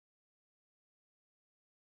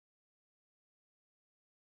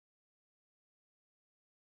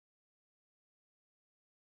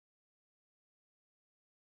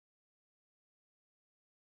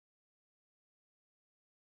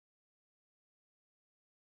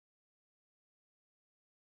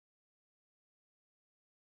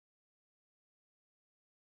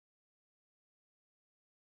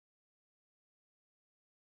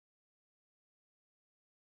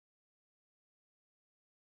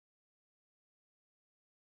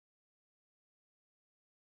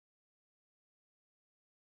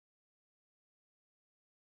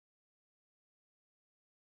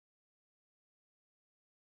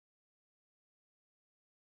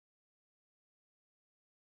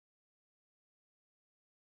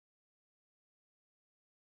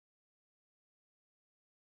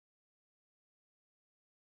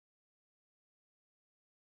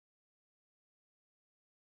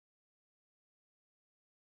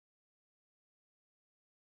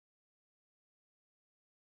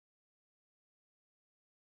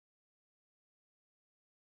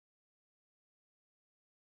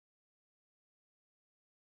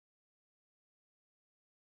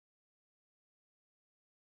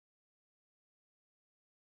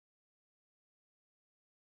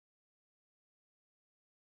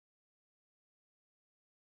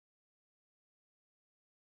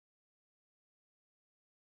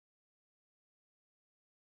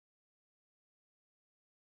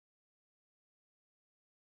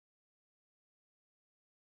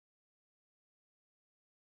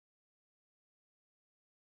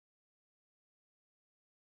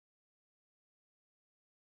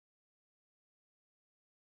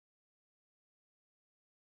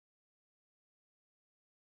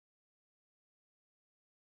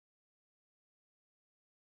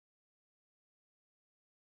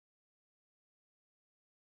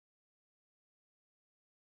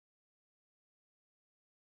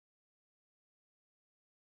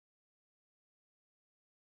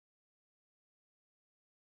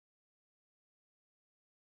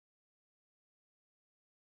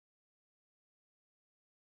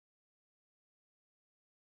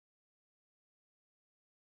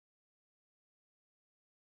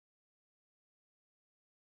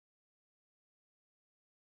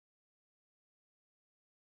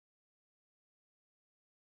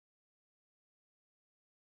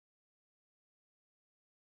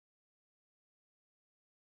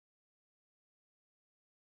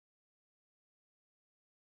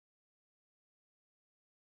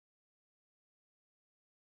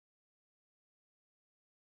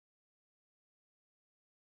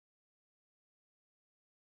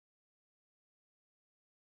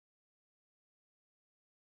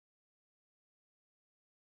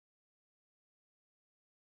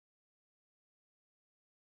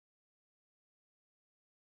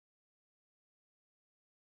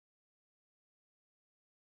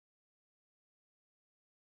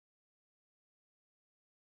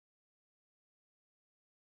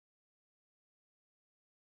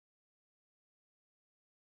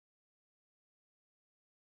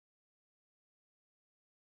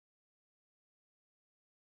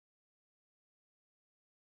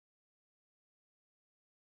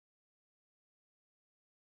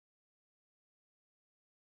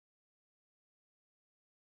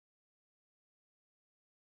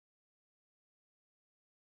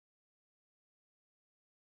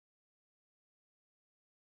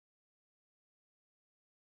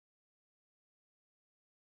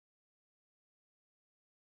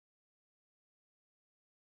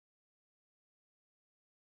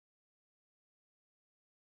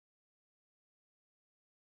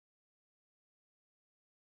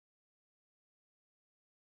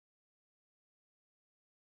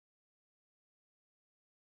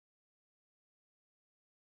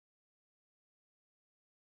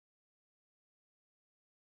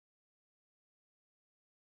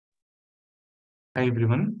Hi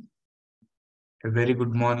everyone, a very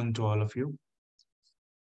good morning to all of you.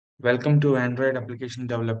 Welcome to Android application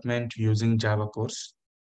development using Java course.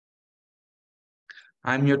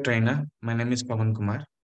 I'm your trainer. My name is Pavan Kumar.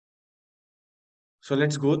 So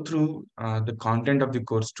let's go through the content of the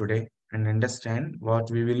course today and understand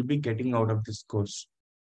what we will be getting out of this course.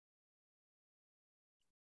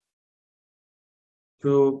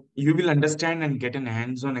 So you will understand and get an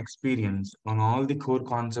hands-on experience on all the core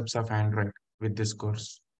concepts of Android with this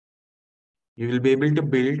course. You will be able to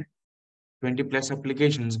build 20 plus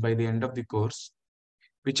applications by the end of the course,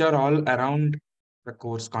 which are all around the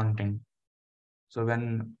course content. So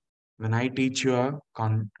when I teach you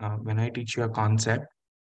when I teach you a concept,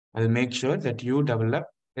 I'll make sure that you develop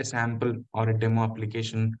a sample or a demo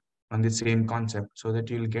application on the same concept so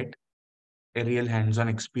that you'll get a real hands-on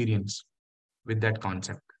experience with that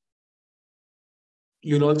concept.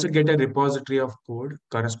 You'll also get a repository of code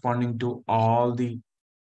corresponding to all the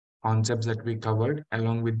concepts that we covered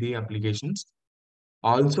along with the applications.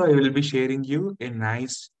 Also, I will be sharing you a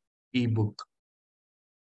nice ebook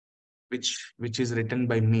which is written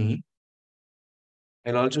by me.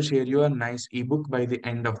 I'll also share you a nice ebook by the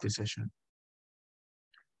end of the session.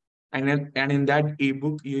 And in that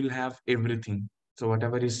ebook you'll have everything, so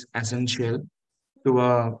whatever is essential to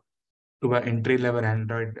a entry level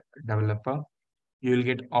Android developer, you will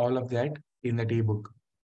get all of that in that ebook.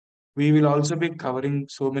 We will also be covering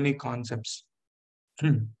so many concepts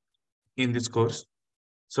in this course,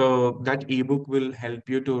 so that ebook will help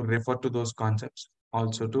you to refer to those concepts,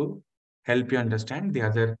 also to help you understand the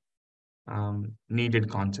other needed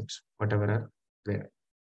concepts whatever are there.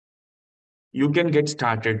 You can get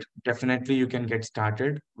started. Definitely, you can get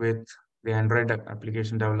started with the Android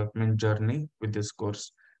application development journey with this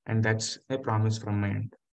course. And that's a promise from my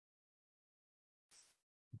end.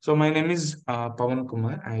 So my name is Pawan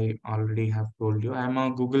Kumar. I already have told you. I'm a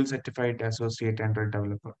Google certified associate Android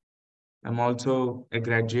developer. I'm also a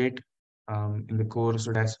graduate in the course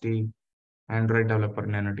Udacity Android developer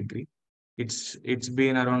nano degree. It's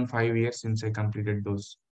been around 5 years since I completed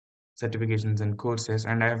those certifications and courses,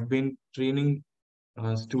 and I have been training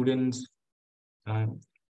students uh,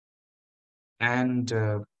 and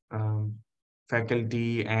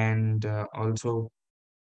faculty and also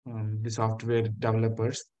the software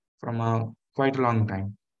developers from a quite a long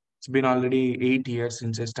time. It's been already 8 years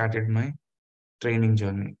since I started my training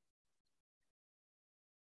journey.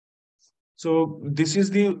 So this is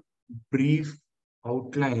the brief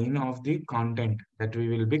outline of the content that we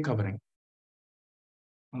will be covering.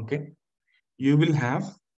 Okay, you will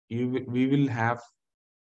have we will have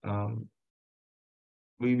um,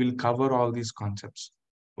 we will cover all these concepts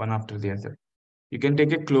one after the other. You can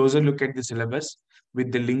take a closer look at the syllabus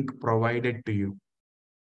with the link provided to you.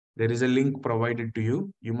 There is a link provided to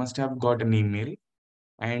you. You must have got an email,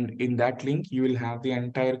 and in that link, you will have the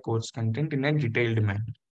entire course content in a detailed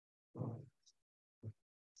manner.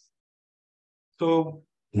 So,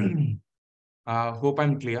 hope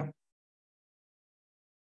I'm clear.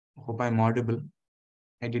 Hope I'm audible.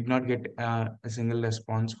 I did not get a single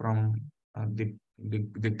response from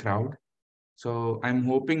the crowd. So I'm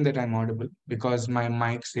hoping that I'm audible because my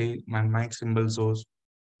mic symbol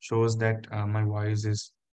shows that my voice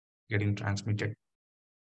is getting transmitted.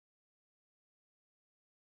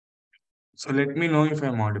 So let me know if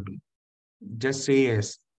I'm audible. Just say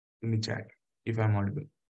yes in the chat if I'm audible.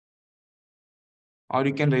 Or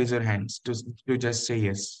you can raise your hands to just say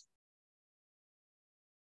yes.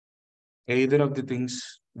 Either of the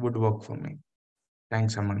things would work for me.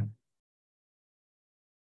 Thanks, Aman.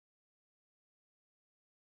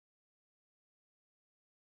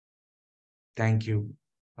 Thank you,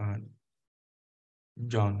 uh,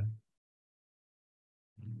 John.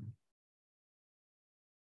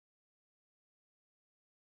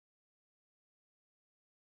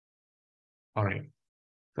 All right.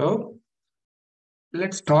 So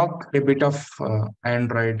let's talk a bit of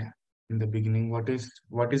Android in the beginning. What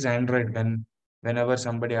is Android whenever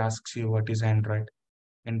somebody asks you what is Android?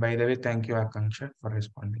 And by the way, thank you, Akanksha, for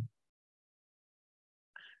responding.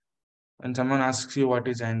 When someone asks you what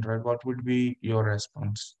is Android, what would be your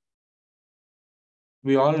response?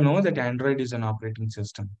 We all know that Android is an operating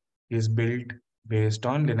system. It is built based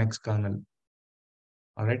on Linux kernel.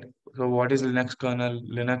 All right. So what is Linux kernel?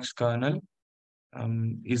 Linux kernel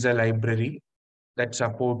is a library that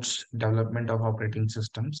supports development of operating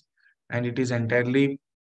systems, and it is entirely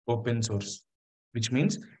open source, which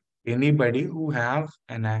means anybody who have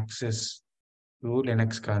an access to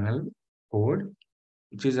Linux kernel code,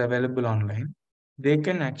 which is available online, they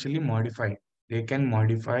can actually modify. They can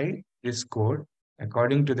modify this code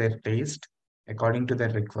according to their taste, according to their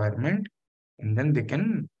requirement, and then they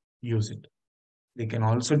can use it. They can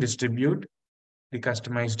also distribute the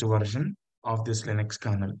customized version of this Linux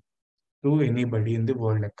kernel to anybody in the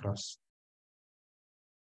world across.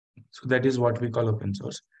 So that is what we call open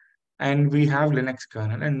source. And we have Linux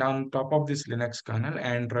kernel, and on top of this Linux kernel,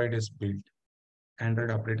 Android is built.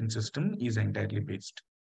 Android operating system is entirely based.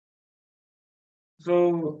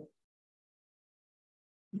 So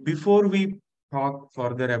before we talk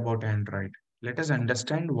further about Android, let us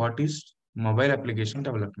understand what is mobile application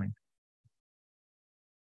development.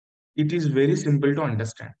 It is very simple to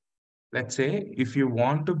understand. Let's say if you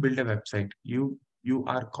want to build a website, you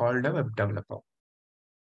are called a web developer,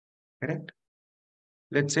 correct?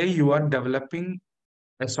 Let's say you are developing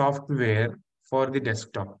a software for the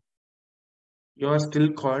desktop. You are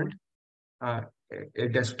still called uh, a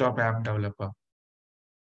desktop app developer.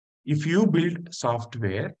 If you build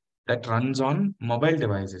software that runs on mobile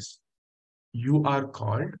devices, you are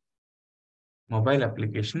called mobile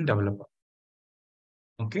application developer.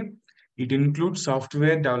 Okay. It includes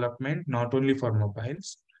software development not only for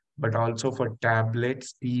mobiles, but also for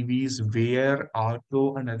tablets, TVs, Wear,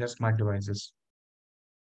 Auto, and other smart devices.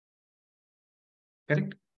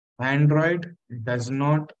 Correct? Android does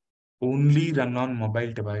not only run on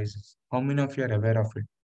mobile devices. How many of you are aware of it?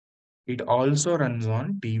 It also runs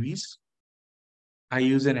on TVs. I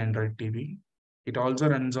use an Android TV. It also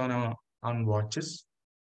runs on watches.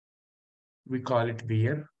 We call it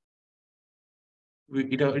Wear.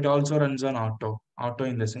 It also runs on Auto. Auto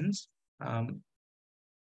in the sense, um,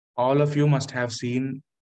 all of you must have seen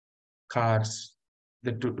cars,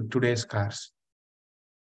 today's cars.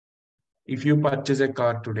 If you purchase a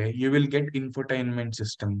car today, you will get infotainment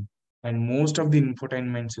system. And most of the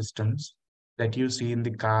infotainment systems that you see in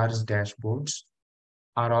the cars dashboards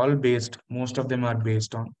are all based, most of them are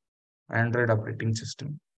based on Android operating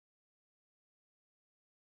system.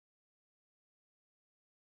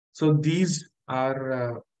 So these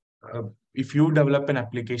are, if you develop an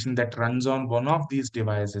application that runs on one of these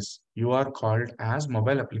devices, you are called as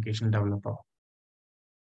mobile application developer,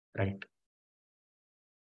 right?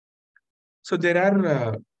 So there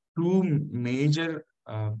are two major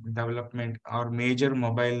development or major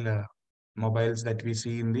mobiles that we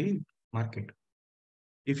see in the market.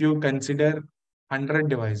 If you consider 100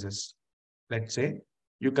 devices, let's say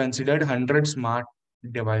you considered 100 smart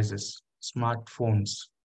devices, smartphones,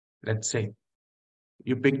 let's say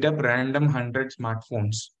you picked up random 100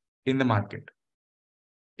 smartphones in the market.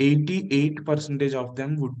 88% of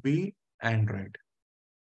them would be Android.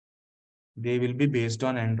 They will be based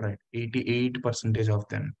on Android, 88% of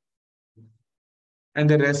them. And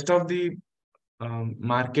the rest of the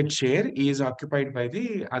market share is occupied by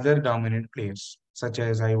the other dominant players, such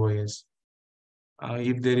as iOS.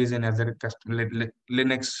 If there is another custom,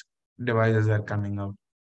 Linux devices are coming out.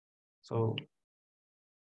 So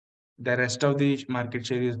the rest of the market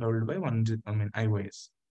share is held by iOS.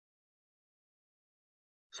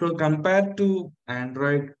 So compared to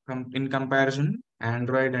Android, in comparison,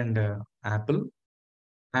 Android and Apple,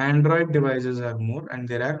 Android devices are more, and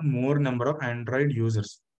there are more number of Android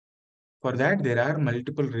users. For that, there are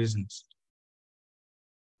multiple reasons.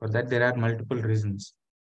 For that, there are multiple reasons.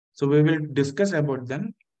 So we will discuss about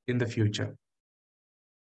them in the future.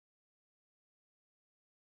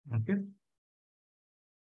 Okay.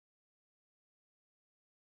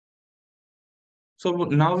 So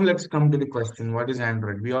now let's come to the question, what is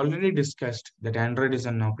Android? We already discussed that Android is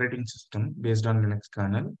an operating system based on Linux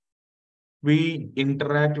kernel. We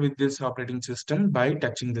interact with this operating system by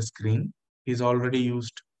touching the screen. It is already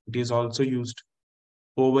used. It is also used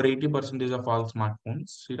over 80% of all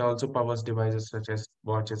smartphones. It also powers devices such as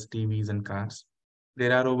watches, TVs, and cars.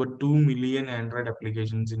 There are over 2 million Android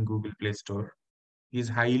applications in Google Play Store. It is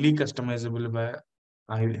highly customizable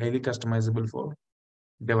for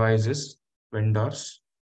devices, vendors,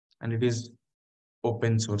 and it is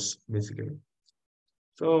open source basically.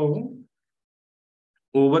 So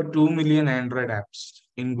over 2 million Android apps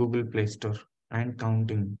in Google Play Store and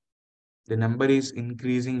counting. The number is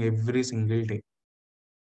increasing every single day,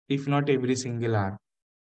 if not every single hour,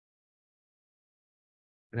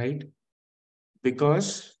 right?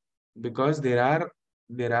 Because there are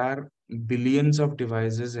billions of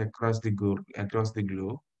devices across the globe,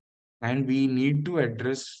 and we need to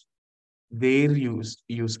address their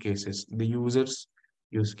use cases, the users'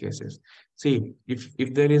 use cases. See,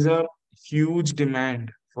 if there is a huge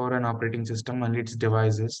demand for an operating system and its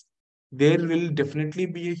devices, there will definitely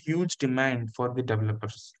be a huge demand for the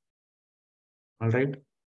developers. All right.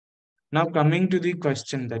 Now coming to the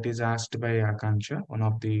question that is asked by Akansha, one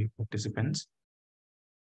of the participants.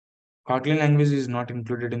 Kotlin language is not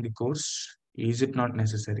included in the course. Is it not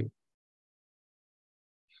necessary?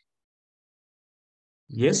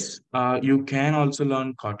 Yes, you can also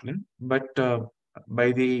learn Kotlin, but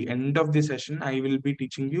by the end of the session, I will be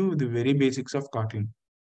teaching you the very basics of Kotlin.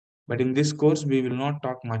 But in this course, we will not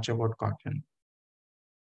talk much about Kotlin.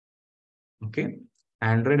 Okay.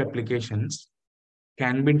 Android applications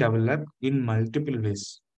can be developed in multiple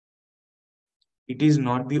ways. It is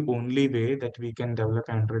not the only way that we can develop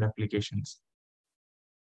Android applications.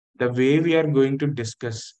 The way we are going to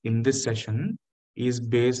discuss in this session is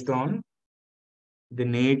based on the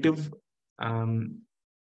native um,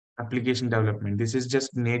 application development. This is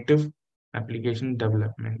just native application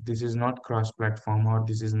development. This is not cross-platform, or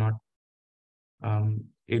this is not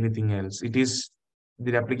anything else. It is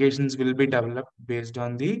the applications will be developed based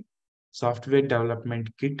on the software development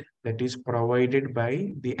kit that is provided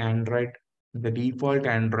by the Android, the default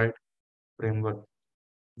Android framework.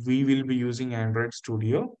 We will be using Android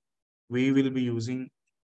Studio. We will be using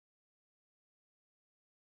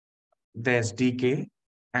the SDK,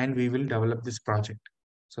 and we will develop this project.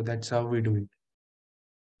 So that's how we do it.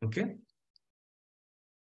 Okay.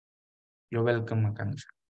 You're welcome, Akansha.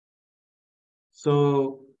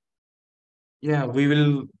 So yeah, we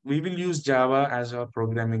will use Java as our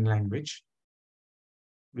programming language.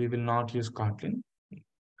 We will not use Kotlin.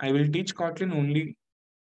 I will teach Kotlin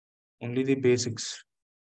only the basics.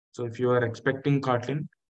 So if you are expecting Kotlin,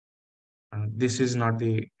 this is not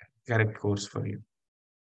the correct course for you.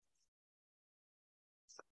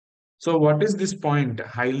 So what is this point?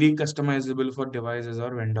 Highly customizable for devices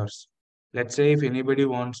or vendors. Let's say if anybody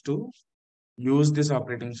wants to use this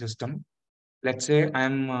operating system, let's say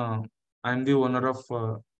I'm the owner of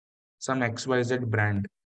some XYZ brand.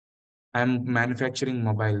 I'm manufacturing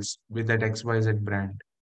mobiles with that XYZ brand.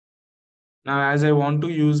 Now, as I want to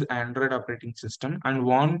use Android operating system and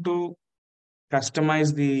want to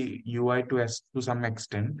customize the UI to some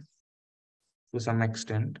extent,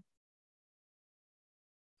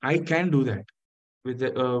 I can do that with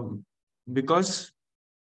the because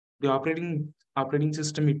the operating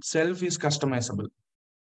system itself is customizable.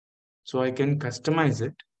 So I can customize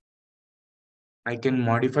it, I can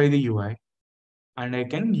modify the UI, and I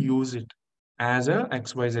can use it as a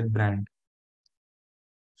XYZ brand.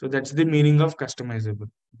 So that's the meaning of customizable.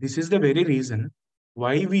 This is the very reason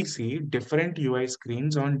why we see different UI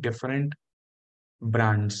screens on different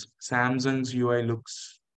brands. Samsung's UI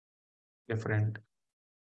looks different.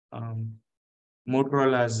 Um,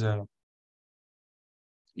 Motorola's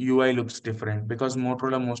UI looks different because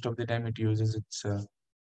Motorola most of the time it uses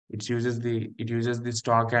the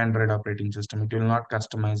stock Android operating system. It will not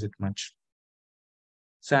customize it much.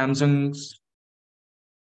 Samsung's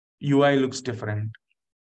UI looks different.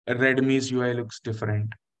 Redmi's UI looks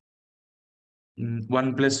different.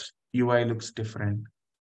 OnePlus UI looks different.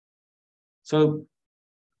 So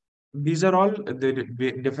these are all the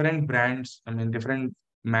different brands, I mean, different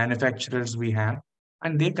manufacturers we have,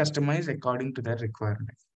 and they customize according to their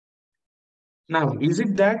requirement. Now, is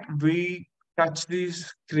it that we touch the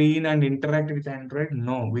screen and interact with Android?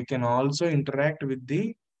 No, we can also interact with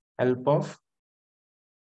the help of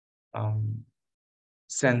um,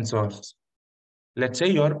 sensors. Let's say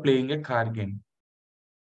you're playing a car game.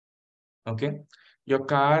 Okay. Your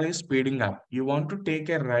car is speeding up. You want to take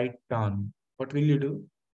a right turn. What will you do?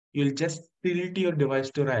 You'll just tilt your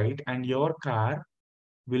device to right, and your car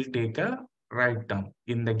will take a right turn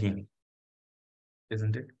in the game,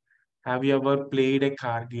 isn't it? Have you ever played a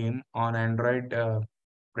car game on Android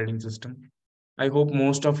operating system? I hope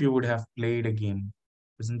most of you would have played a game,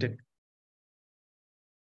 isn't it?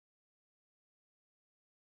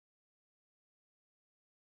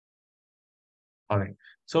 All right.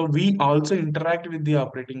 So we also interact with the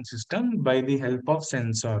operating system by the help of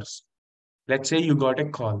sensors. Let's say you got a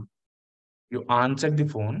call. You answered the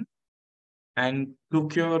phone and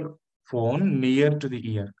took your phone near to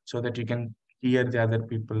the ear so that you can hear the other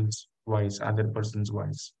people's voice, other person's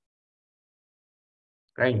voice,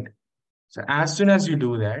 right? So as soon as you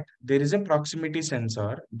do that, there is a proximity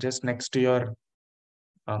sensor just next to your,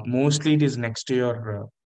 mostly it is next to your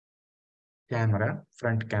camera,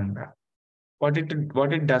 front camera. What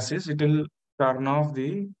it does is it will turn off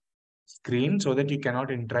the screen so that you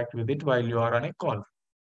cannot interact with it while you are on a call.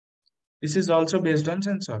 This is also based on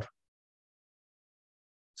sensor.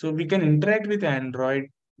 So we can interact with Android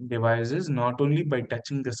devices not only by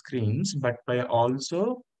touching the screens, but by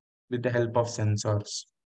also with the help of sensors,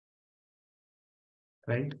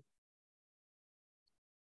 right?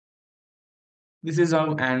 This is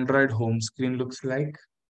how Android home screen looks like.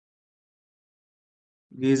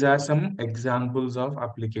 These are some examples of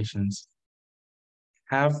applications.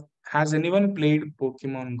 Has anyone played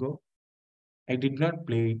Pokemon Go? I did not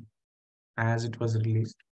play it as it was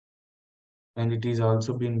released. and it is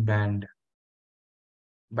also been banned.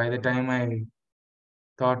 By the time I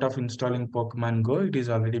thought of installing Pokemon Go, it is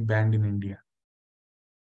already banned in India.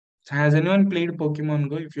 So has anyone played Pokemon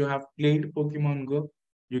Go? If you have played Pokemon Go,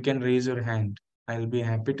 you can raise your hand. I'll be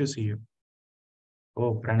happy to see you.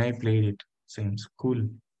 Oh, Pranay played it. Seems cool.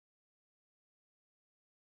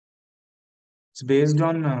 It's based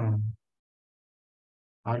on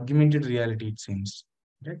augmented reality, it seems.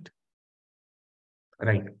 Right?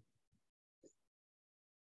 Right.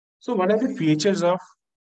 So what are the features of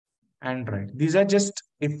Android? These are just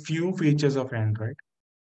a few features of Android.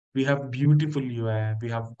 We have beautiful UI, we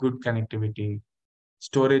have good connectivity,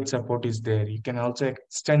 storage support is there. You can also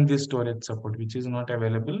extend this storage support, which is not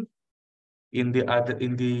available in the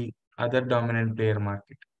other dominant player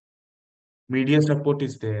market. Media support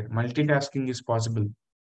is there, multitasking is possible,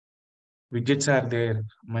 widgets are there,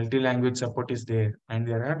 multi-language support is there, and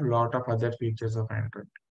there are a lot of other features of Android.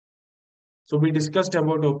 So we discussed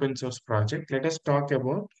about open source project. Let us talk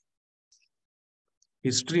about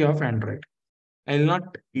history of Android. I'll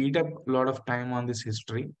not eat up a lot of time on this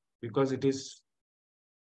history because it is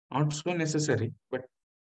not so necessary, but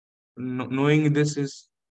knowing this is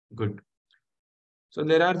good. So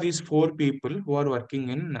there are these four people who are working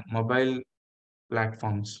in mobile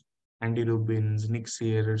platforms: Andy Rubins, Nick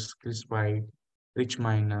Sears, Chris White, Rich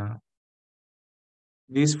Mina.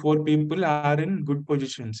 These four people are in good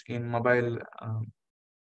positions in mobile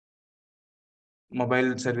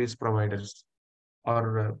service providers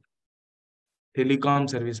or telecom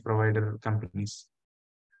service provider companies.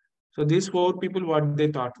 So these four people, what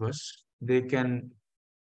they thought was they can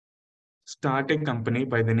start a company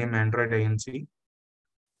by the name Android Inc.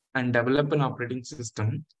 and develop an operating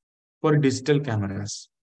system for digital cameras.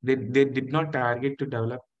 They did not target to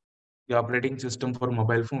develop the operating system for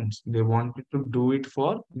mobile phones. They wanted to do it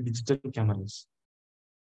for digital cameras.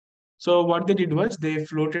 So what they did was they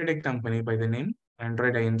floated a company by the name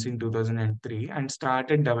Android Inc. in 2003 and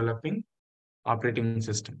started developing operating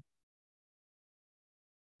system.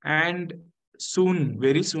 And soon,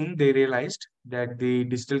 very soon, they realized that the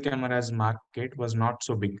digital cameras market was not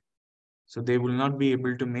so big. So they will not be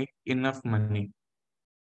able to make enough money.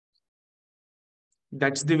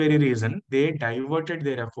 That's the very reason they diverted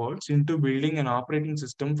their efforts into building an operating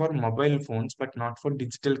system for mobile phones, but not for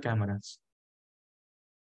digital cameras.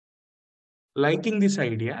 Liking this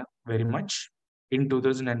idea very much, in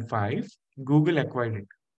 2005, Google acquired it.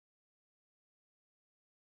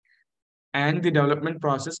 And the development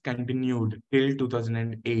process continued till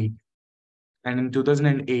 2008. And in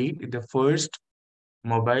 2008, the first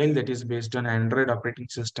mobile that is based on Android operating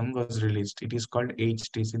system was released. It is called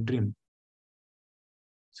HTC Dream.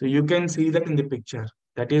 So you can see that in the picture.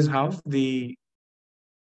 That is how the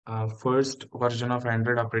first version of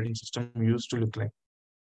Android operating system used to look like.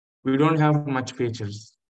 We don't have much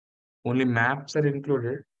features. Only maps are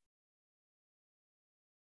included.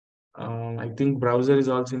 I think browser is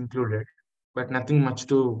also included, but nothing much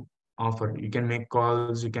to offer. You can make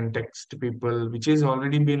calls, you can text people, which is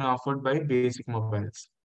already been offered by basic mobiles.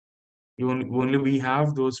 Only we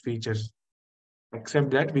have those features, except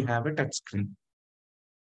that we have a touch screen.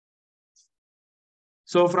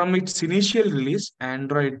 So from its initial release,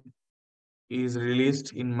 Android is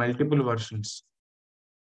released in multiple versions.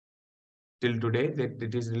 Till today, that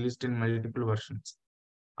it is released in multiple versions.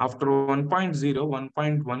 After 1.0,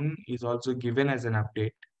 1.1 is also given as an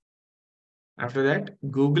update. After that,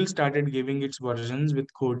 Google started giving its versions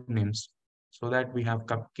with code names. So that we have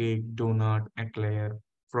cupcake, donut, eclair,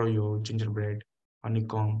 froyo, gingerbread,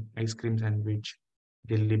 honeycomb, ice cream sandwich,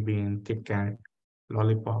 jelly bean, Kit Kat,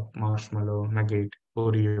 lollipop, marshmallow, nugget,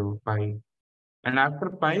 Oreo, pie. And after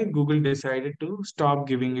pie, Google decided to stop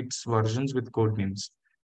giving its versions with code names.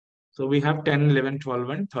 So we have 10, 11, 12,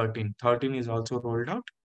 and 13. 13 is also rolled out.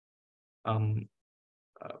 Um,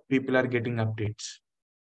 People are getting updates.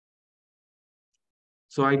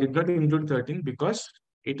 So I did not include 13 because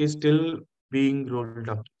it is still being rolled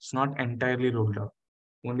out. It's not entirely rolled out.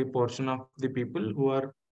 Only portion of the people who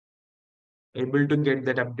are able to get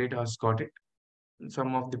that update has got it.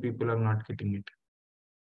 Some of the people are not getting it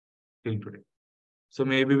till today. So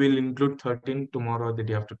maybe we'll include 13 tomorrow or the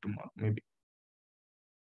day after tomorrow, maybe.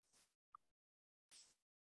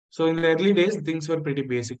 So in the early days, things were pretty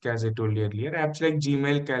basic, as I told you earlier. Apps like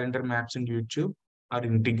Gmail, Calendar, Maps, and YouTube are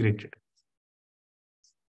integrated.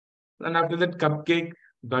 And after that, Cupcake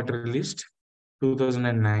got released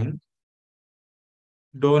 2009.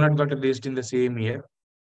 Donut got released in the same year.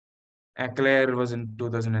 Eclair was in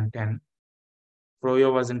 2010.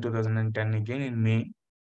 Froyo was in 2010 again in May.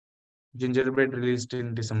 Gingerbread released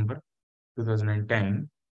in December 2010.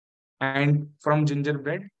 And from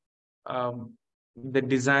Gingerbread, um, the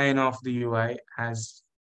design of the UI has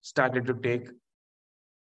started to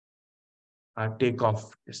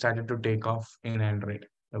started to take off in Android,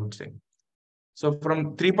 I would say. So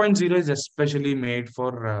from 3.0 is especially made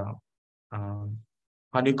for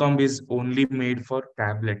Honeycomb is only made for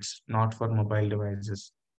tablets, not for mobile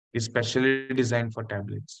devices. It's specially designed for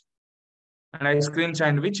tablets. And ice cream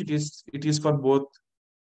sandwich, it is for both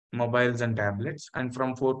mobiles and tablets. And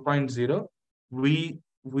from 4.0,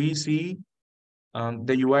 we see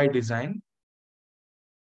the UI design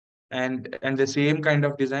and the same kind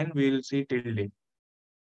of design we'll see till date.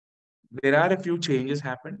 There are a few changes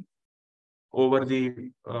happened over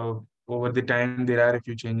the time. There are a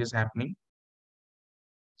few changes happening.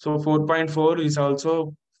 So 4.4 is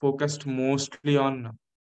also focused mostly on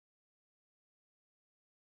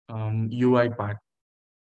UI part.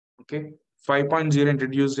 Okay. 5.0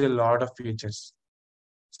 introduced a lot of features.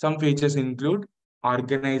 Some features include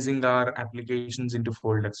organizing our applications into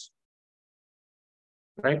folders.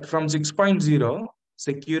 Right. From 6.0,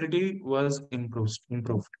 security was improved.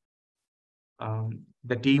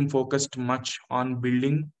 The team focused much on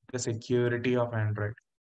building the security of Android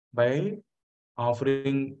by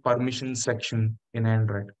offering permission section in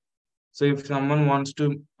Android. So if someone wants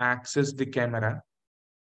to access the camera,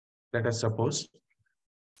 let us suppose,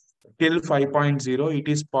 till 5.0, it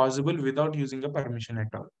is possible without using a permission at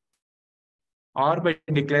all. Or by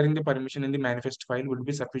declaring the permission in the manifest file would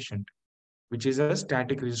be sufficient, which is a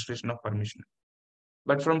static registration of permission.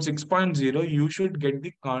 But from 6.0, you should get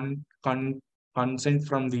the consent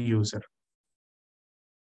from the user.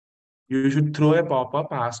 You should throw a pop-up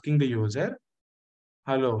asking the user,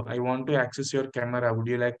 hello, I want to access your camera. Would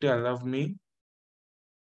you like to allow me?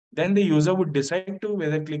 Then the user would decide to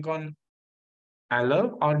whether click on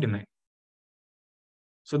allow or deny.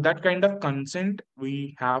 So that kind of consent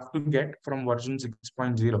we have to get from version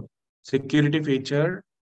 6.0. Security feature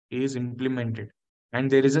is implemented.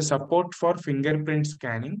 And there is a support for fingerprint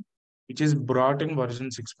scanning, which is brought in version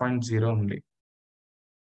 6.0 only.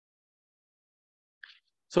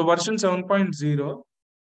 So version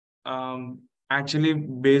 7.0, actually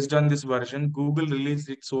based on this version, Google released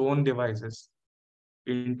its own devices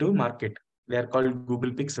into market. They are called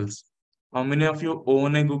Google Pixels. How many of you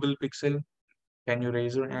own a Google Pixel? Can you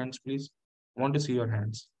raise your hands, please? I want to see your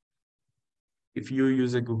hands. If you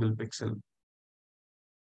use a Google Pixel.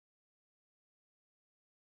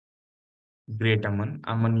 Great, Aman.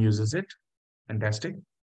 Aman uses it. Fantastic.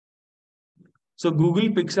 So Google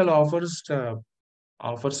Pixel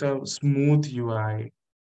offers a smooth UI,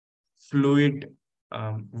 fluid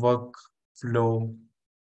workflow,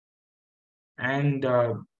 and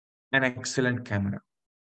an excellent camera.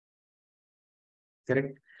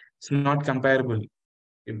 Correct? It's not comparable.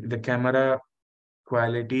 If the camera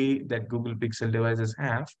quality that Google Pixel devices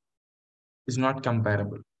have is not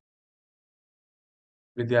comparable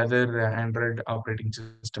with the other Android operating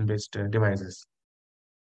system based devices.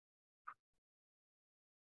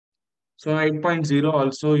 So 8.0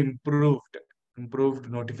 also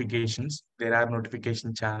improved notifications. There are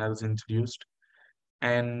notification channels introduced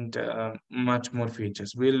and much more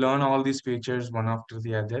features. We'll learn all these features one after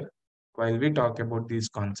the other while we talk about these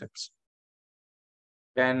concepts.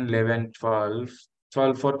 10, 11, 12.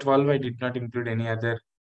 12 for 12, I did not include any other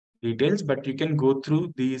details, but you can go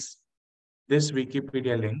through this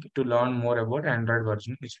Wikipedia link to learn more about Android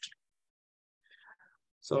version history.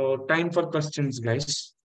 So time for questions,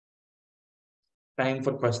 guys. Time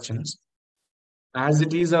for questions. As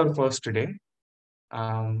it is our first day,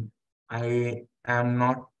 um, I am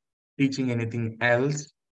not teaching anything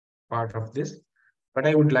else part of this, but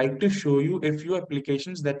I would like to show you a few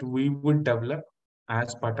applications that we would develop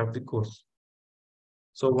as part of the course.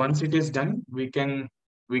 So once it is done, we can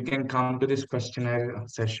come to this questionnaire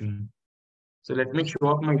session. So let me show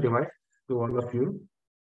up my device to all of you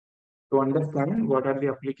to understand what are the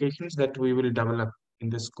applications that we will develop in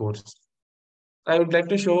this course. I would like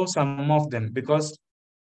to show some of them because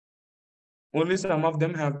only some of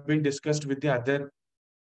them have been discussed with the other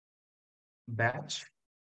batch.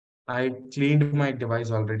 I cleaned my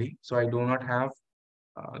device already, so I do not have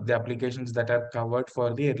the applications that are covered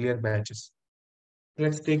for the earlier batches.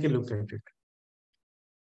 Let's take a look at it.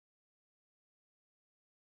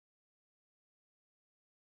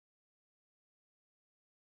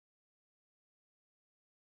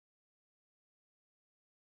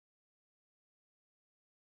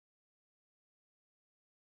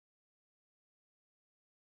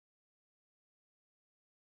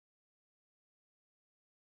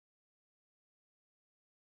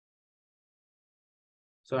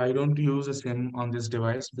 So I don't use a SIM on this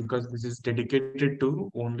device because this is dedicated to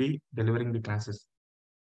only delivering the classes.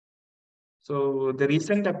 So the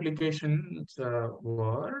recent applications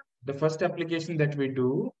were the first application that we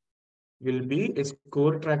do will be a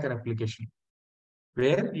score tracker application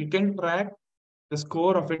where you can track the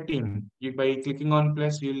score of a team. By clicking on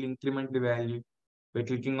plus, you'll increment the value. By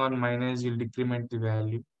clicking on minus, you'll decrement the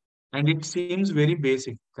value. And it seems very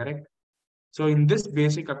basic, correct? So in this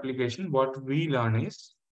basic application, what we learn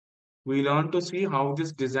is we learn to see how to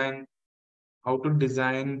design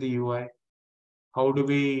the UI, how do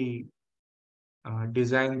we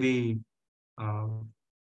design the uh,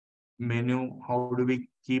 menu, how do we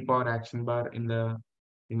keep our action bar in the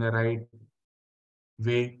right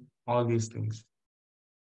way, all these things.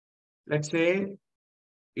 Let's say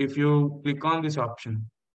if you click on this option,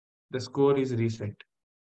 the score is reset.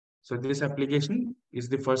 So this application is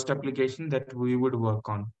the first application that we would work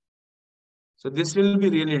on. So this will be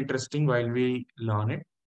really interesting while we learn it.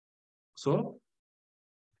 So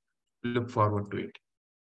look forward to it.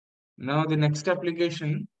 Now the next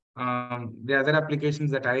application, the other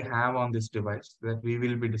applications that I have on this device that we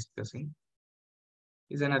will be discussing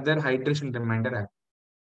is another hydration reminder app.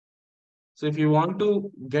 So if you want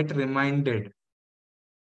to get reminded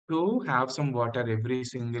to have some water every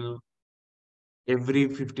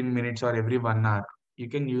 15 minutes or every 1 hour, you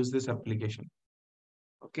can use this application.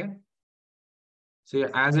 Okay. So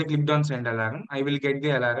as I clicked on send alarm, I will get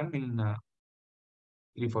the alarm in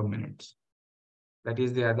 3-4 minutes. That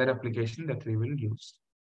is the other application that we will use.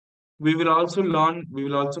 We will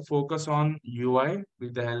also focus on UI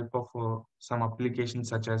with the help of some applications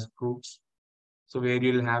such as fruits. So where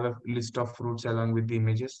you'll have a list of fruits along with the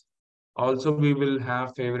images. Also, we will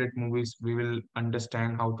have favorite movies. We will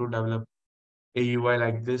understand how to develop a UI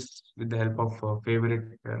like this with the help of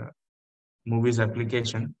favorite movies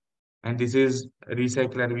application. And this is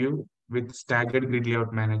Recycler View with staggered grid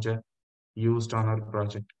layout manager used on our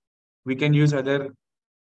project. We can use other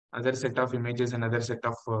set of images and other set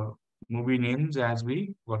of movie names as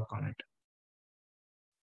we work on it.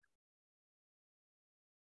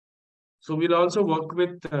 So we'll also work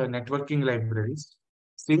with networking libraries.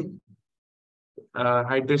 See,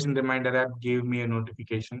 hydration reminder app gave me a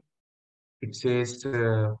notification. It says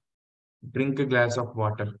drink a glass of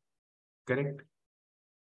water. Correct.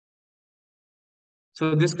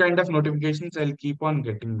 So this kind of notifications, I'll keep on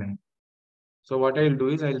getting them. So what I'll do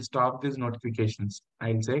is I'll stop these notifications.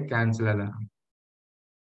 I'll say cancel alarm.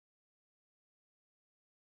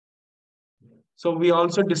 So we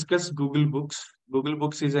also discussed Google Books. Google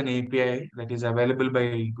Books is an API that is available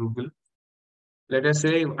by Google. Let us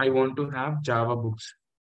say I want to have Java books.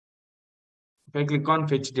 If I click on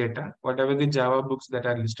fetch data, whatever the Java books that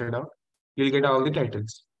are listed out, you'll get all the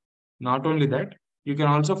titles. Not only that, you can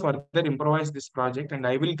also further improvise this project and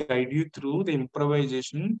I will guide you through the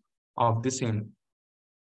improvisation of the same.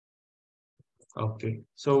 Okay.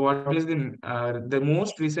 So what is the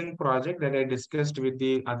most recent project that I discussed with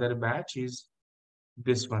the other batch is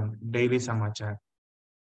this one, Daily Samachar.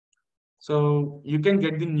 So you can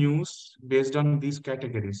get the news based on these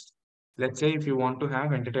categories. Let's say if you want to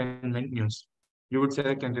have entertainment news, you would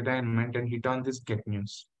select entertainment and hit on this get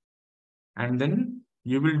news. And then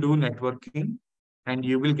you will do networking and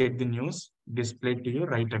you will get the news displayed to you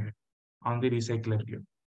right away on the recycler view.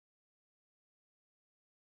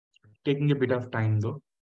 Taking a bit of time though.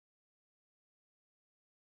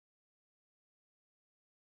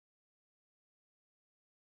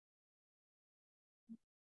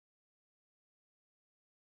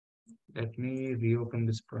 Let me reopen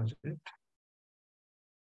this project.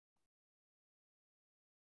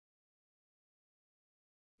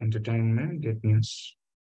 Entertainment, get news.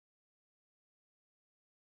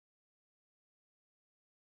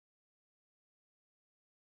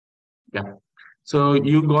 Yeah. So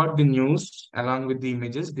you got the news along with the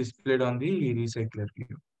images displayed on the recycler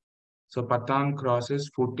view. So Pathan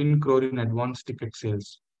crosses 14 crore in advance ticket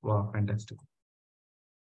sales. Wow, fantastic.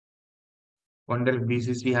 Wonder if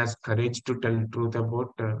BCC has courage to tell truth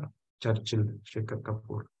about Churchill, Shekhar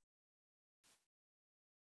Kapoor.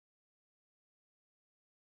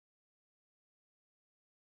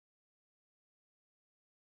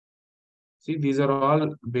 See, these are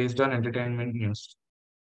all based on entertainment news.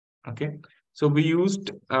 Okay. So we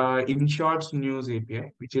used InShorts News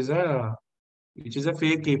API, which is a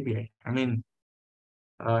fake API. I mean,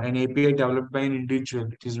 an API developed by an individual.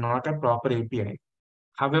 It is not a proper API.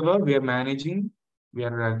 However, we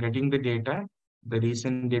are getting the data, the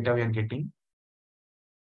recent data we are getting.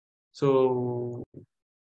 So,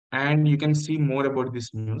 and you can see more about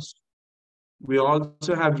this news. We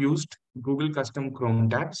also have used Google custom Chrome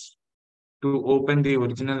tabs to open the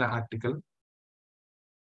original article.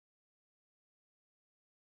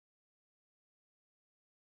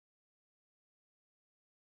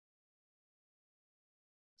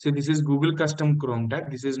 So this is Google custom Chrome tab.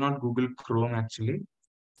 This is not Google Chrome actually.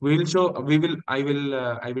 I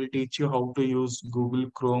will teach you how to use Google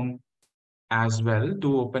Chrome as well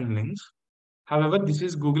to open links. However, this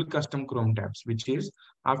is Google custom Chrome tabs, which is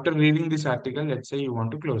after reading this article, let's say you want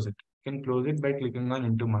to close it. You can close it by clicking on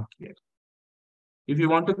into mark here. If you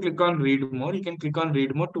want to click on read more, you can click on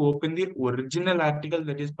read more to open the original article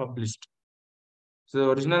that is published. So the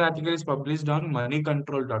original article is published on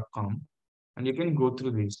moneycontrol.com and you can go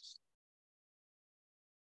through this.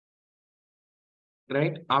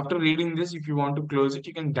 Right? After reading this, if you want to close it,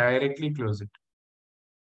 you can directly close it.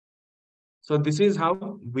 So this is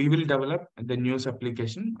how we will develop the news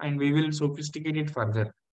application and we will sophisticate it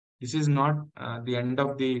further. This is not the end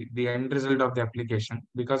of the end result of the application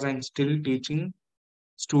because I'm still teaching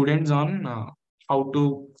students on how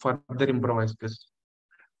to further improvise this.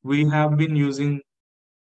 We have been using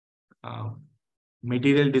uh,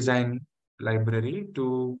 material design library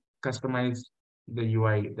to customize the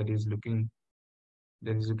UI that is looking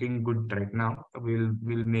good right now. We'll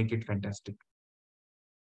make it fantastic,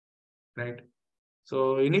 right?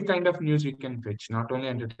 So any kind of news you can fetch, not only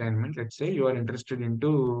entertainment. Let's say you are interested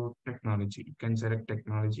into technology, you can select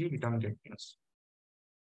technology, return get news,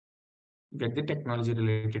 get the technology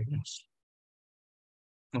related news.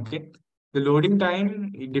 Okay. The loading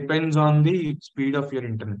time, it depends on the speed of your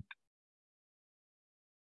internet.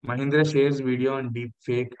 Mahindra shares video on deep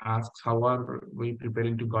fake, asks how are we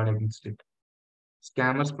preparing to guard against it.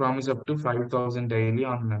 Scammers promise up to 5,000 daily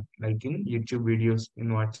on like in YouTube videos in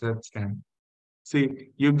WhatsApp scam. See,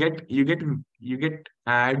 you get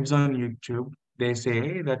ads on YouTube. They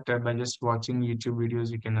say that by just watching YouTube videos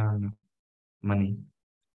you can earn money.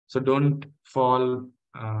 So don't fall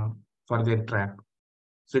for their trap.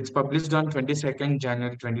 So it's published on 22nd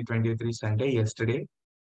January 2023 Sunday, yesterday,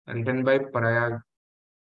 written by Pragya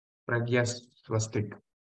Swastik.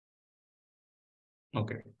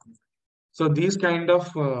 Okay. So these kind of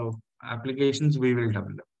applications we will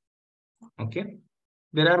develop. Okay.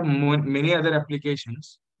 There are many other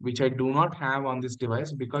applications which I do not have on this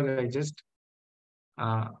device because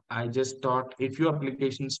I just taught a few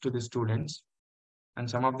applications to the students, and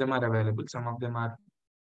some of them are available, some of them are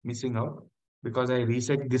missing out because I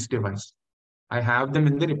reset this device. I have them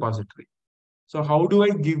in the repository. So how do I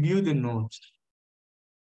give you the notes?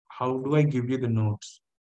 How do I give you the notes?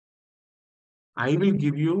 I will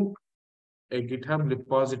give you a GitHub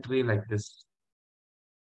repository like this.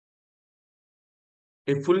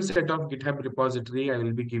 A full set of GitHub repository I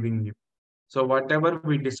will be giving you. So whatever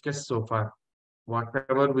we discussed so far,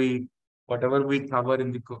 whatever we whatever we cover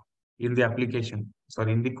in the application,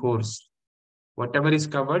 sorry, in the course, whatever is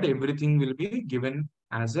covered, everything will be given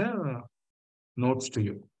as a notes to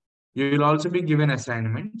you. You will also be given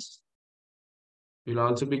assignments. You'll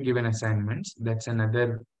also be given assignments. That's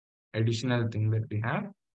another additional thing that we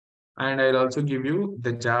have. And I'll also give you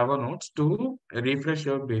the Java notes to refresh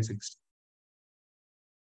your basics.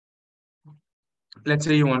 Let's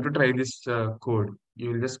say you want to try this code.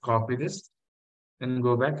 You will just copy this and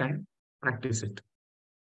go back and practice it.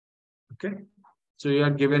 Okay. So you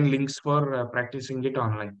are given links for practicing it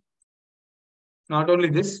online. Not only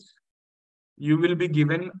this, you will be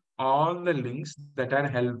given all the links that are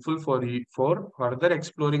helpful for you for further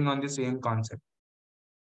exploring on the same concept.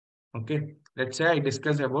 Okay. Let's say I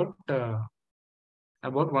discuss about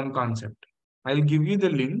one concept. I'll give you the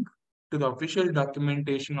link to the official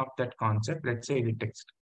documentation of that concept. Let's say edit text.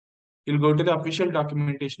 You'll go to the official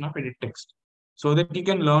documentation of edit text so that you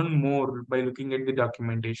can learn more by looking at the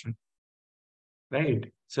documentation. Right.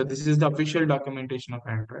 So this is the official documentation of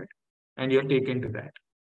Android, and you're taken to that.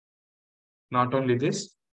 Not only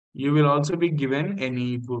this, you will also be given an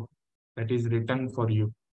ebook that is written for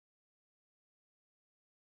you.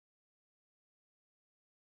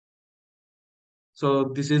 So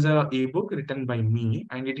this is a ebook written by me,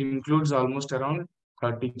 and it includes almost around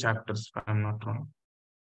 30 chapters, if I'm not wrong.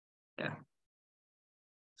 Yeah.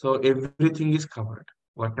 So everything is covered.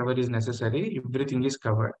 Whatever is necessary, everything is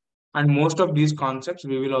covered. And most of these concepts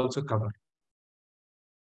we will also cover.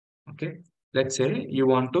 Okay. Let's say you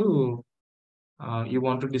want to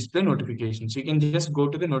display notifications. You can just go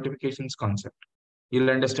to the notifications concept. You'll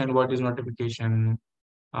understand what is notification,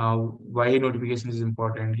 why notification is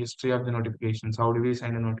important, history of the notifications, how do we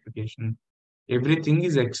send a notification. Everything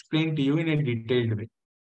is explained to you in a detailed way,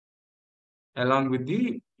 along with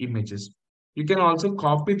the images. You can also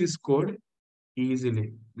copy this code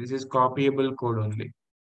easily. This is copyable code only.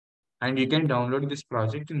 And you can download this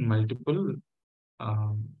project in multiple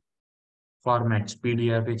um, formats,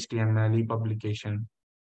 PDF, HTML, e-publication.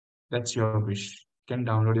 That's your wish. You can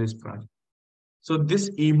download this project. So this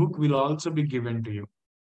ebook will also be given to you.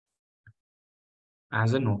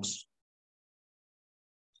 as a notes,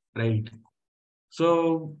 right?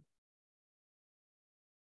 So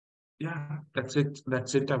yeah, that's it.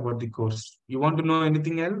 That's it about the course. You want to know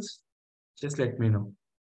anything else? Just let me know.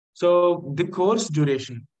 So the course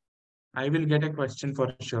duration, I will get a question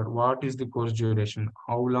for sure. What is the course duration?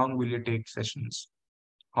 How long will you take sessions?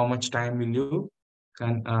 How much time will you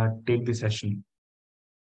can take the session?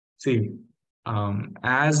 See,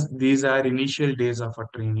 as these are initial days of a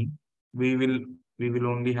training, we will we will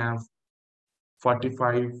only have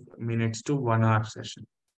 45 minutes to 1 hour session.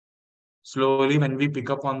 Slowly, when we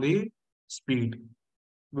pick up on the speed,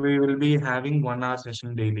 we will be having 1 hour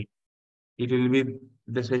session daily. It will be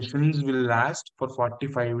the sessions will last for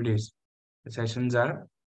 45 days. The sessions are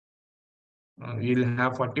you'll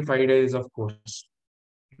have 45 days of course.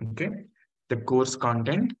 Okay. The course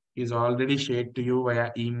content is already shared to you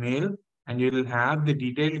via email, and you will have the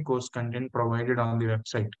detailed course content provided on the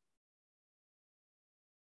website.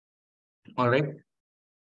 All right.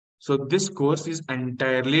 So this course is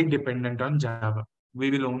entirely dependent on Java.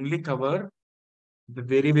 We will only cover the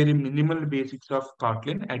very, very minimal basics of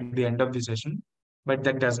Kotlin at the end of the session, but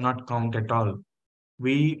that does not count at all.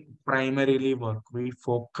 We primarily work, we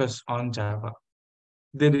focus on Java.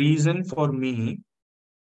 The reason for me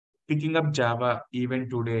picking up Java even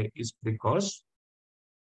today is because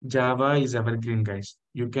Java is evergreen, guys.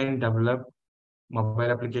 You can develop mobile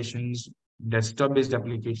applications, desktop-based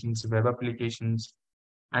applications, web applications,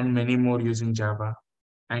 and many more using Java.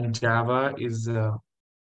 And Java is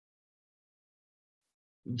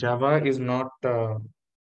not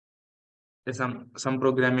some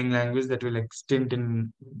programming language that will extend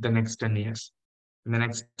in the next 10 years. In the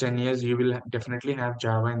next 10 years, you will definitely have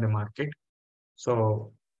Java in the market.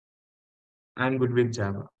 So I'm good with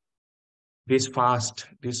Java. It is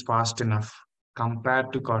fast enough.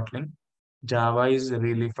 Compared to Kotlin, Java is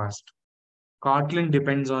really fast. Kotlin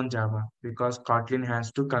depends on Java because Kotlin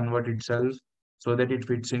has to convert itself so that it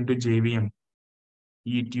fits into JVM.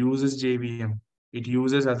 It uses JVM. It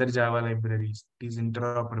uses other Java libraries. It is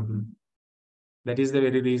interoperable. That is the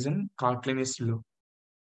very reason Kotlin is slow.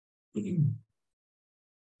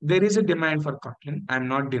 There is a demand for Kotlin. I'm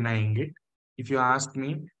not denying it. If you ask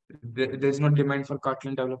me, there's no demand for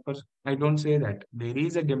Kotlin developers. I don't say that. There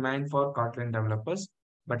is a demand for Kotlin developers,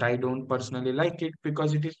 but I don't personally like it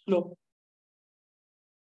because it is slow.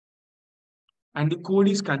 And the code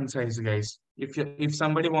is concise, guys. If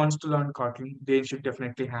somebody wants to learn Kotlin, they should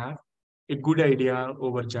definitely have a good idea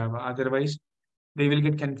over Java. Otherwise, they will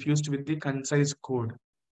get confused with the concise code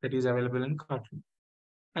that is available in Kotlin.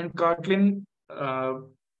 And Kotlin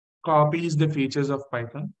copies the features of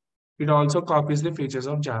Python. It also copies the features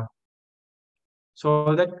of Java,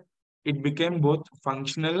 so that it became both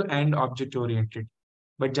functional and object oriented.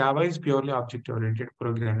 But Java is purely object oriented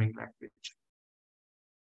programming language.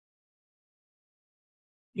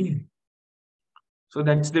 Mm. So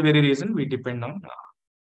that's the very reason we depend on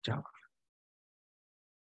Java,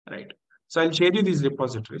 right? So I'll share you these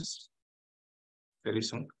repositories very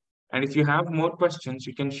soon. And if you have more questions,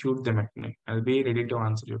 you can shoot them at me. I'll be ready to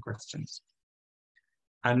answer your questions.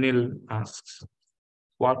 Anil asks,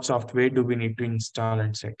 what software do we need to install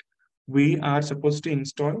and set? We are supposed to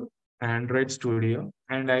install Android Studio,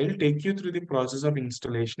 and I'll take you through the process of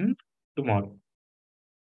installation tomorrow.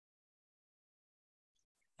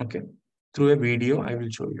 Okay. Through a video, I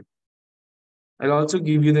will show you. I'll also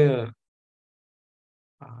give you the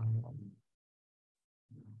um,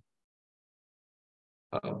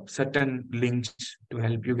 certain links to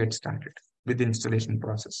help you get started with the installation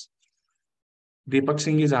process. Deepak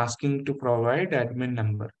Singh is asking to provide admin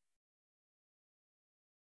number.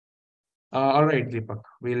 All right, Deepak,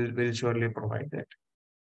 we'll surely provide that.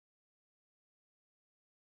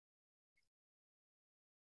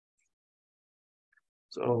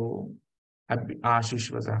 So Ashish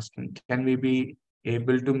was asking, can we be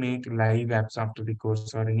able to make live apps after the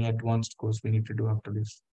course or any advanced course we need to do after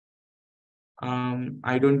this?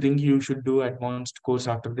 I don't think you should do advanced course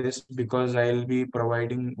after this because I'll be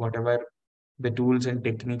providing whatever the tools and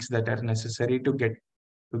techniques that are necessary to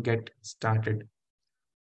get started.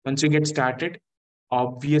 Once you get started,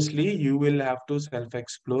 obviously you will have to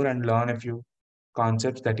self-explore and learn a few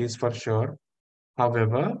concepts, that is for sure.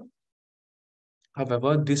 However,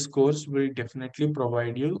 this course will definitely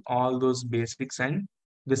provide you all those basics and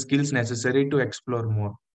the skills necessary to explore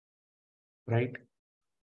more, right?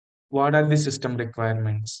 What are the system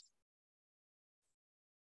requirements?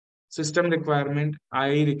 System requirement,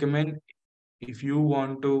 I recommend if you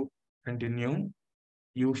want to continue,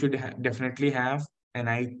 you should definitely have an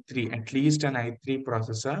i3, at least an i3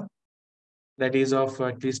 processor that is of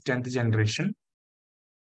at least 10th generation.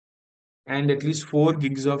 and at least 4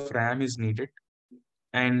 gigs of RAM is needed,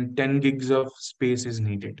 and 10 gigs of space is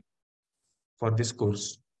needed for this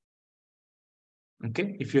course.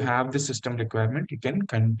 Okay, if you have the system requirement, you can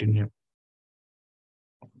continue.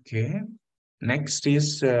 Okay, next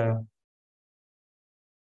is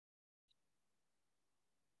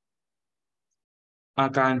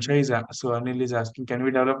Akansha so Anil is asking, can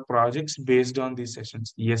we develop projects based on these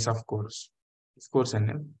sessions? Yes, of course. Of course,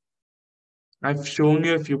 Anil. I've shown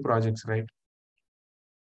you a few projects, right?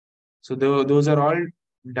 So those are all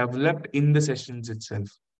developed in the sessions itself.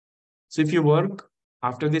 So if you work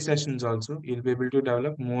after the sessions also, you'll be able to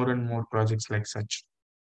develop more and more projects like such.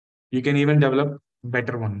 You can even develop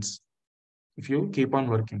better ones if you keep on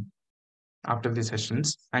working after the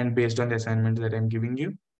sessions and based on the assignments that I'm giving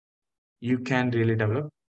you, you can really develop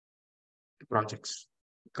projects.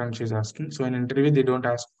 Kanchi is asking. So in interview, they don't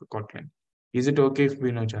ask for Kotlin. Is it okay if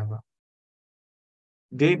we know Java?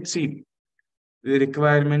 They see the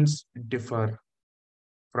requirements differ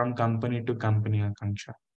from company to company,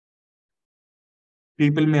 Akanksha.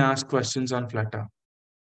 People may ask questions on Flutter.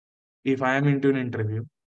 If I am into an interview,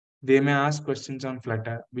 they may ask questions on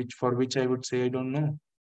Flutter, which I would say I don't know.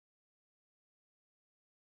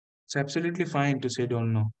 It's absolutely fine to say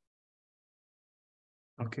don't know.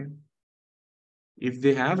 Okay. If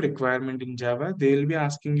they have requirement in Java, they will be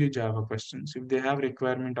asking you Java questions. If they have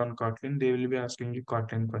requirement on Kotlin, they will be asking you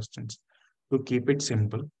Kotlin questions. To keep it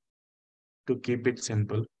simple, to keep it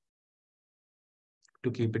simple,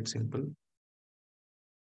 to keep it simple,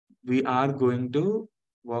 we are going to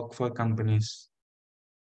work for companies,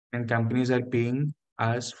 and companies are paying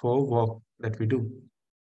us for work that we do.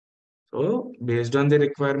 So based on the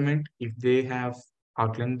requirement, if they have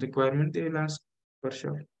outline requirement, they will ask for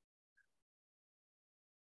sure.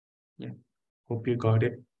 Yeah. Hope you got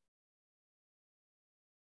it.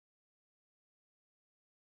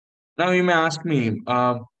 Now you may ask me,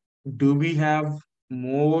 do we have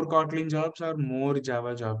more Kotlin jobs or more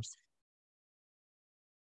Java jobs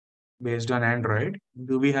based on Android?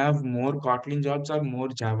 Do we have more Kotlin jobs or more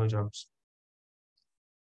Java jobs?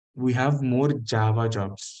 We have more Java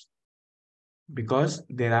jobs because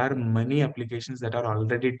there are many applications that are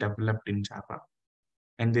already developed in Java,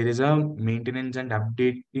 and there is a maintenance and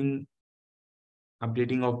updating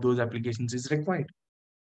of those applications is required.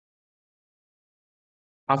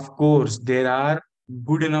 Of course, there are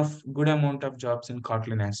good amount of jobs in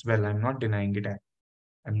Kotlin as well. I'm not denying it.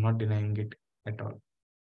 I'm not denying it at all.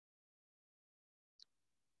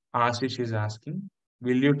 Ashish is asking,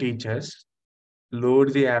 will you teach us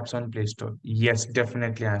load the apps on Play Store? Yes,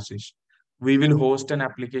 definitely, Ashish. We will host an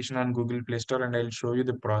application on Google Play Store and I'll show you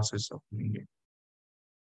the process of doing it.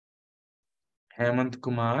 Hemant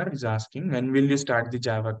Kumar is asking, when will you start the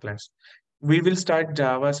Java class? We will start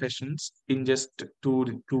Java sessions in just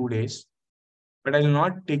two days, but I'll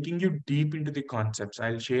not taking you deep into the concepts.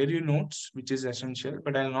 I'll share you notes, which is essential,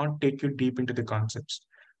 but I'll not take you deep into the concepts.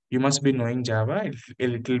 You must be knowing Java a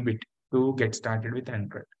little bit to get started with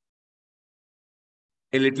Android.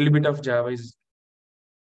 A little bit of Java is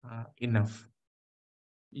enough.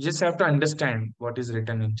 You just have to understand what is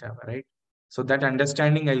written in Java, right? So that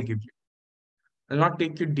understanding I'll give you. I'll not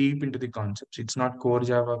take you deep into the concepts. It's not core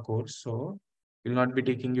Java course, so will not be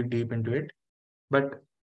taking you deep into it. But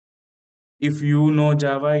if you know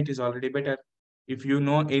Java, it is already better. If you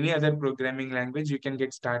know any other programming language, you can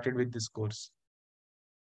get started with this course.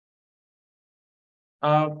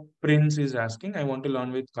 Uh, Prince is asking, I want to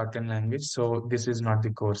learn with Kotlin language. So this is not the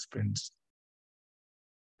course, Prince.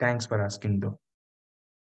 Thanks for asking though.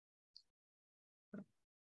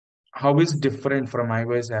 How is different from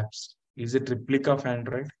iOS apps? Is it replica of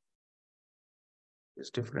Android? It's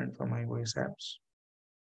different from iOS apps.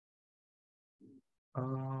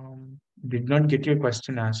 Did not get your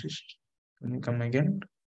question, Ashish. Can you come again?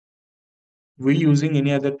 We using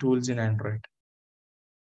any other tools in Android?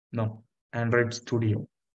 No, Android Studio.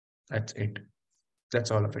 That's it.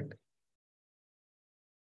 That's all of it.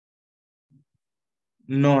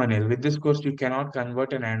 No, Anil. With this course, you cannot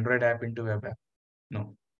convert an Android app into web app.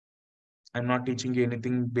 No, I'm not teaching you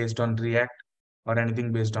anything based on React or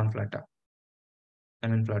anything based on Flutter. I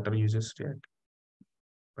mean, Flutter uses React,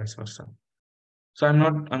 vice versa. So I'm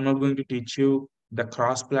not going to teach you the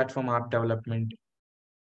cross-platform app development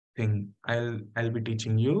thing. I'll be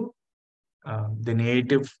teaching you the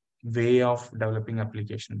native way of developing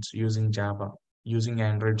applications using Java, using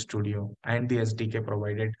Android Studio and the SDK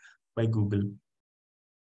provided by Google.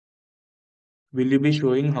 Will you be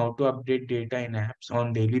showing how to update data in apps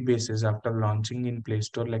on daily basis after launching in Play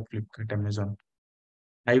Store like Flipkart, Amazon?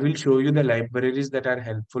 I will show you the libraries that are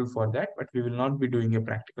helpful for that, but we will not be doing a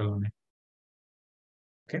practical on it.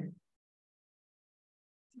 Okay.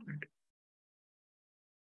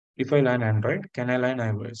 If I learn Android, can I learn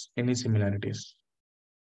iOS? Any similarities?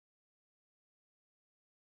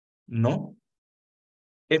 No.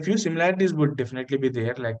 A few similarities would definitely be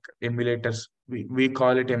there, like emulators. We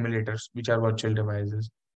call it emulators, which are virtual devices.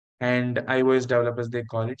 And iOS developers, they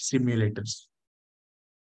call it simulators.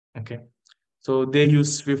 Okay. So they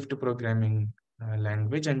use Swift programming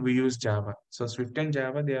language and we use Java. So Swift and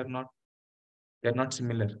Java, they're not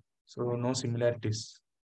similar. So no similarities,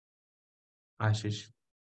 Ashish.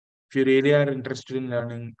 If you really are interested in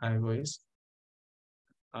learning iOS,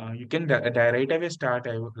 you can right away start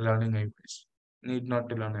learning iOS. Need not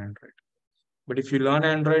to learn Android. But if you learn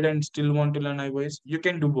Android and still want to learn iOS, you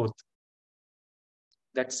can do both.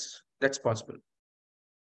 That's possible.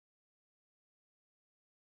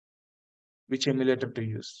 Which emulator to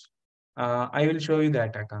use? I will show you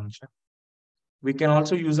that, Akanksha. We can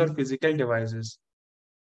also use our physical devices.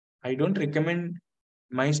 I don't recommend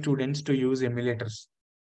my students to use emulators.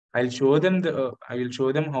 I will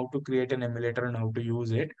show them how to create an emulator and how to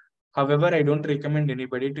use it. However, I don't recommend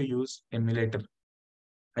anybody to use emulator.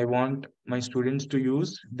 I want my students to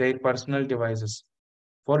use their personal devices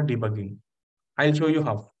for debugging. I'll show you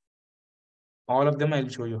how. All of them, I'll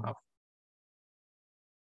show you how.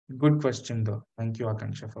 Good question, though. Thank you,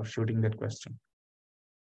 Akanksha, for shooting that question.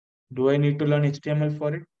 Do I need to learn HTML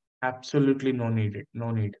for it? Absolutely no need.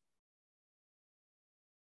 No need.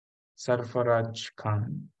 Sarfaraj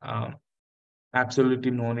Khan.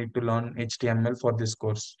 Absolutely no need to learn HTML for this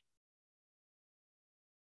course.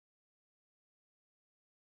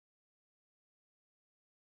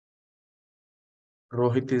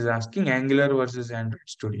 Rohit is asking Angular versus Android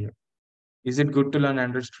Studio. Is it good to learn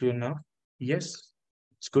Android Studio now? Yes,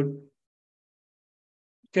 it's good.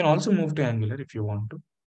 You can also move to Angular if you want to.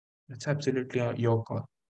 That's absolutely your call.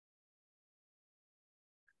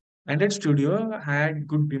 Android Studio had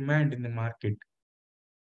good demand in the market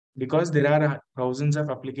because there are thousands of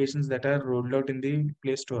applications that are rolled out in the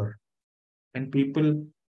Play Store, and people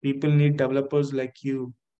need developers like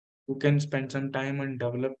you who can spend some time and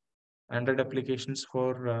develop Android applications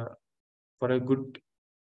for a good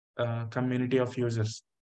community of users.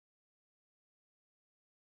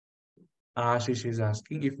 Ashish is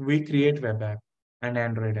asking if we create web app and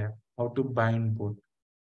Android app, how to bind both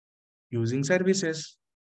using services,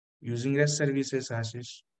 using REST services,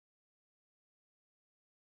 Ashish.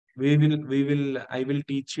 I will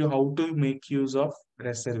teach you how to make use of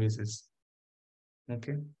REST services.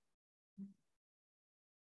 Okay.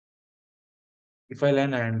 If I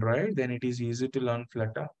learn Android, then it is easy to learn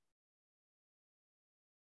Flutter.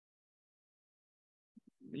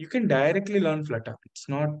 You can directly learn Flutter. It's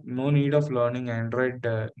not no need of learning Android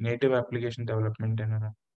native application development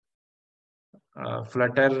and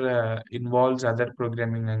Flutter involves other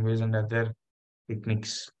programming language and other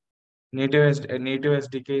techniques. Native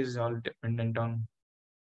SDK is all dependent on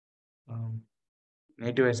um,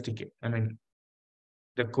 native SDK. I mean,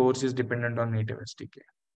 the course is dependent on native SDK.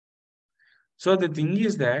 So the thing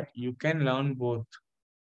is that you can learn both.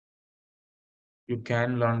 You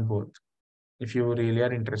can learn both. If you really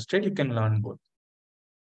are interested, you can learn both.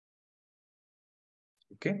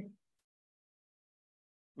 Okay.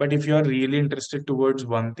 But if you are really interested towards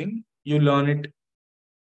one thing, you learn it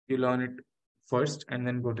first and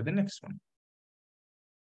then go to the next one.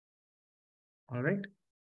 All right.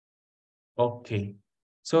 Okay.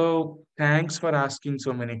 So thanks for asking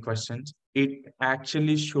so many questions. It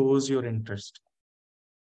actually shows your interest.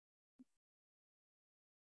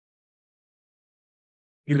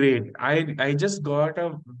 Great. I just got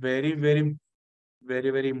a very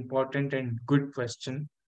important and good question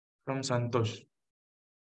from Santosh.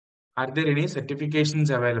 Are there any certifications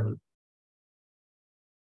available?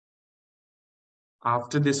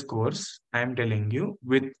 After this course, I am telling you,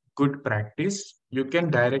 with good practice, you can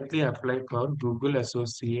directly apply for Google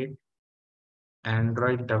Associate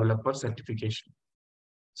Android Developer Certification.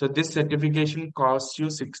 So this certification costs you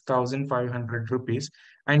 6,500 rupees.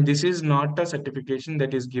 And this is not a certification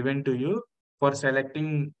that is given to you for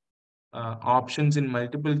selecting options in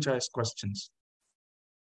multiple choice questions.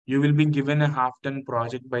 You will be given a half-done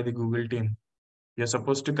project by the Google team. You're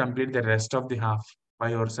supposed to complete the rest of the half by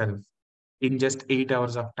yourself in just 8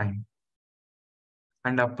 hours of time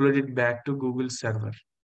and upload it back to Google's server.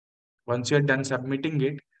 Once you're done submitting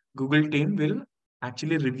it, Google team will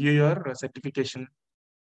actually review your certification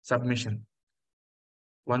submission.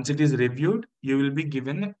 Once it is reviewed, you will be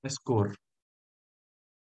given a score.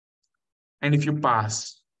 And if you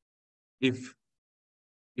pass, if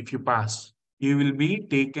if you pass, you will be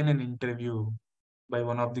taken an interview by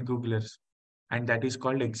one of the Googlers, and that is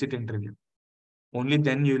called exit interview. Only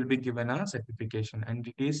then you will be given a certification, and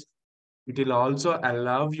it will also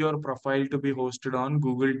allow your profile to be hosted on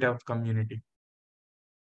Google Dev Community.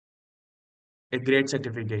 A great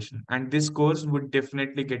certification, and this course would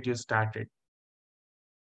definitely get you started.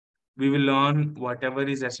 We will learn whatever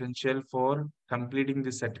is essential for completing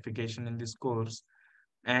this certification in this course,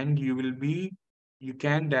 and you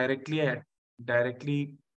can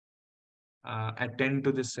directly attend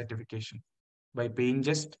to this certification by paying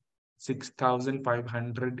just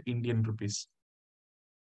 6,500 Indian rupees.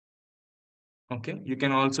 Okay, you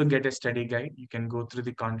can also get a study guide. You can go through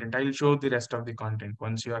the content. I'll show the rest of the content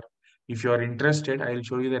if you are interested. I'll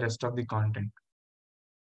show you the rest of the content.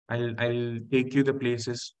 I'll take you the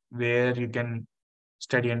places where you can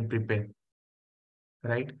study and prepare.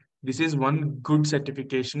 Right? This is one good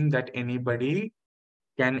certification that anybody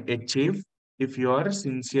can achieve if you are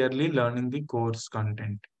sincerely learning the course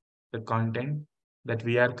content, the content that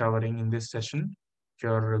we are covering in this session. If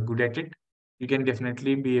you're good at it, you can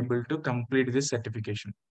definitely be able to complete this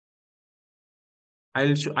certification.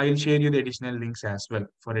 I'll share you the additional links as well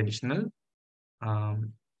for additional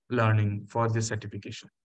um, learning for this certification.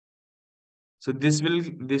 So this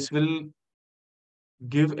will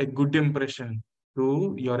give a good impression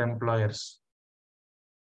to your employers,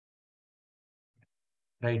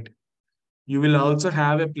 right? You will also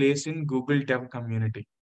have a place in Google Dev community.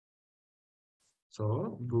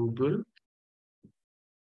 So Google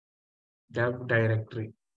Dev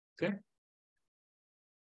directory. Okay.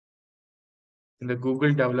 In the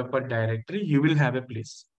Google developer directory, you will have a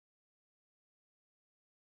place.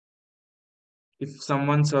 If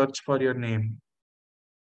someone search for your name,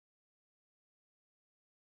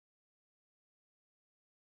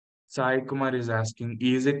 Sai Kumar is asking,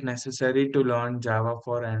 is it necessary to learn Java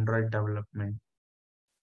for Android development?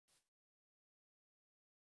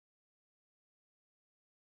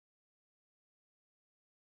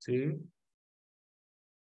 See,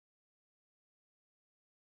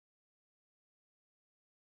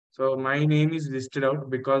 so my name is listed out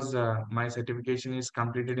because my certification is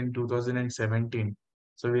completed in 2017.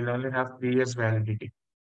 So we'll only have 3 years validity,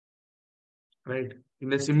 right?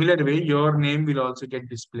 In a similar way, your name will also get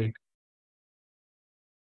displayed.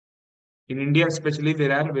 In India, especially,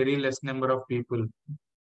 there are very less number of people.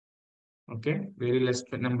 Okay, very less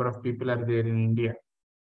number of people are there in India.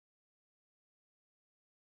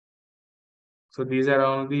 So these are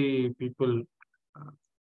all the people uh,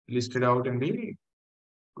 listed out in the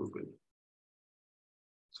Google.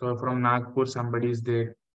 So from Nagpur, somebody is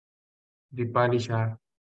there, Dipali Shah.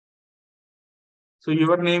 So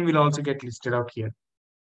your name will also get listed out here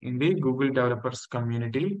in the Google Developers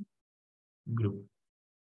Community group.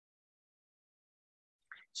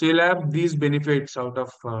 So you'll have these benefits out of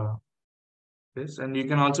this, and you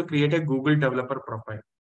can also create a Google developer profile.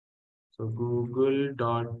 So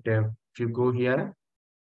google.dev. If you go here,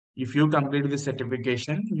 if you complete the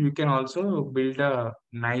certification, you can also build a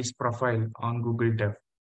nice profile on Google Dev.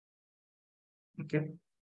 Okay,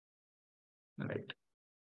 all right.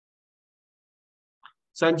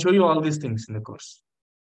 So I'll show you all these things in the course.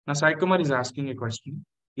 Now, Sai Kumar is asking a question.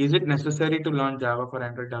 Is it necessary to learn Java for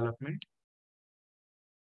Android development?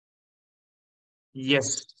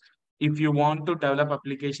 Yes. If you want to develop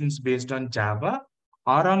applications based on Java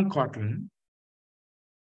or on Kotlin,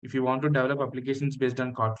 if you want to develop applications based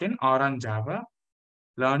on Kotlin or on Java,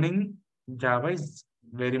 learning Java is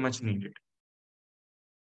very much needed.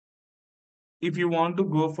 If you want to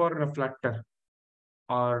go for a Flutter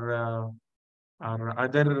or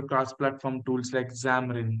other cross-platform tools like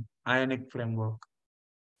Xamarin, Ionic framework,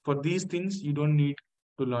 for these things you don't need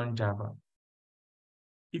to learn Java.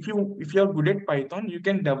 If you're good at Python, you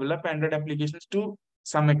can develop Android applications to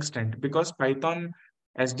some extent because Python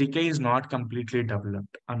SDK is not completely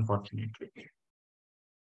developed, unfortunately.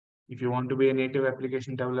 If you want to be a native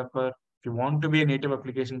application developer,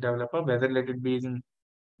 whether let it be in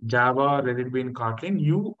Java or let it be in Kotlin,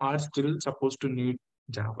 you are still supposed to need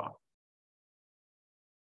Java.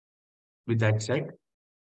 With that said,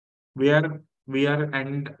 we are at the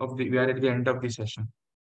end of the session.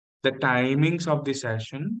 The timings of the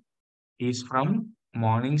session is from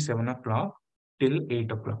morning 7 o'clock till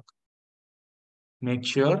 8 o'clock. Make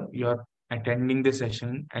sure you're attending the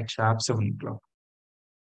session at sharp 7 o'clock.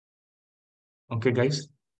 Okay, guys.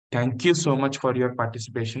 Thank you so much for your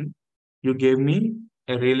participation. You gave me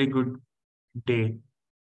a really good day.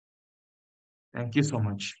 Thank you so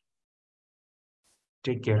much.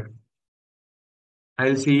 Take care.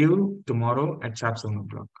 I'll see you tomorrow at sharp 7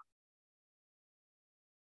 o'clock.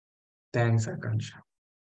 Thanks, Akansha.